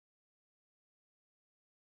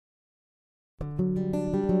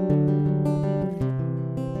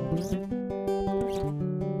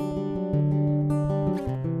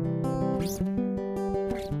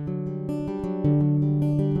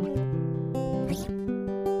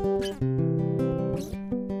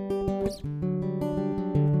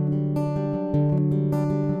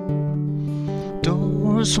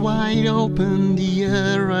Doors wide open, the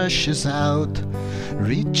air rushes out,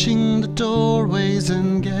 reaching the doorways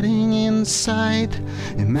and getting inside,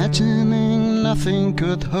 imagining nothing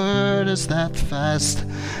could hurt us that fast,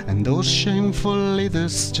 and those shameful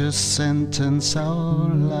leaders just sentence our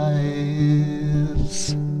lives.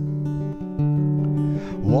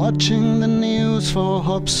 Watching the news for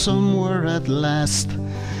hope somewhere at last,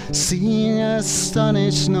 seeing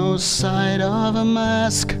astonished no sight of a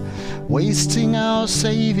mask, wasting our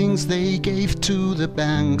savings they gave to the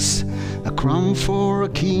banks, a crown for a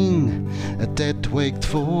king, a debt weight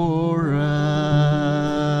for us.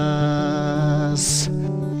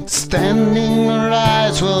 Standing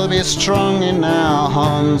rise will be strong in our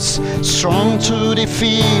homes, strong to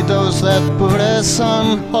defeat those that put us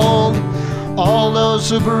on hold, all those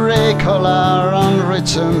who break all our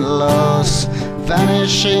unwritten laws,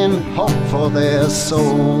 vanish in hope for their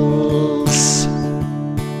souls.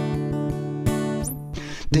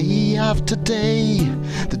 Day after day,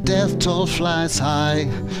 the death toll flies high,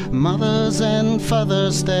 mothers and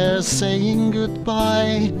fathers they're saying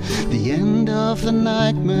goodbye. The end of the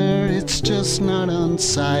nightmare, it's just not on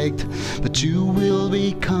sight, but you will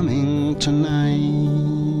be coming tonight.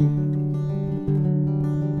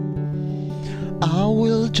 I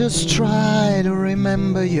will just try to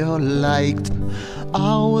remember your light,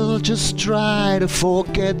 I will just try to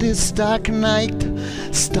forget this dark night.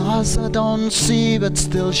 Stars I don't see but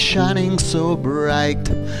still shining so bright,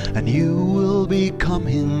 and you will be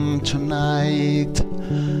coming tonight.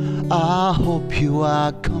 I hope you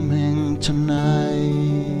are coming tonight.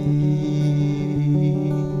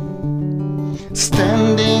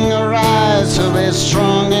 Standing arise to be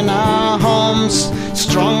strong in our homes,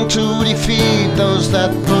 strong to defeat those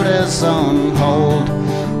that put us on hold,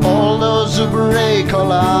 all those who break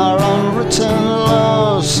all our unwritten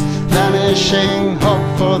laws, vanishing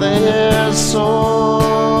hope for their souls.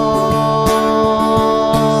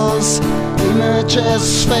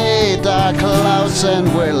 Images fade, dark clouds and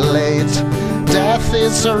we're late. Death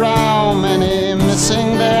is around, many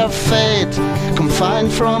missing their fate.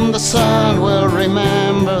 Confined from the sun, we'll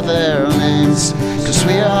remember their names, 'cause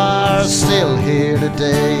we are still here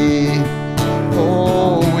today.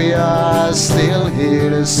 Oh, we are still here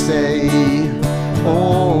to stay.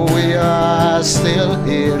 Oh, we are still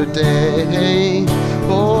here today.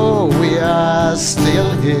 Oh, we are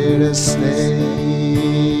still here to stay.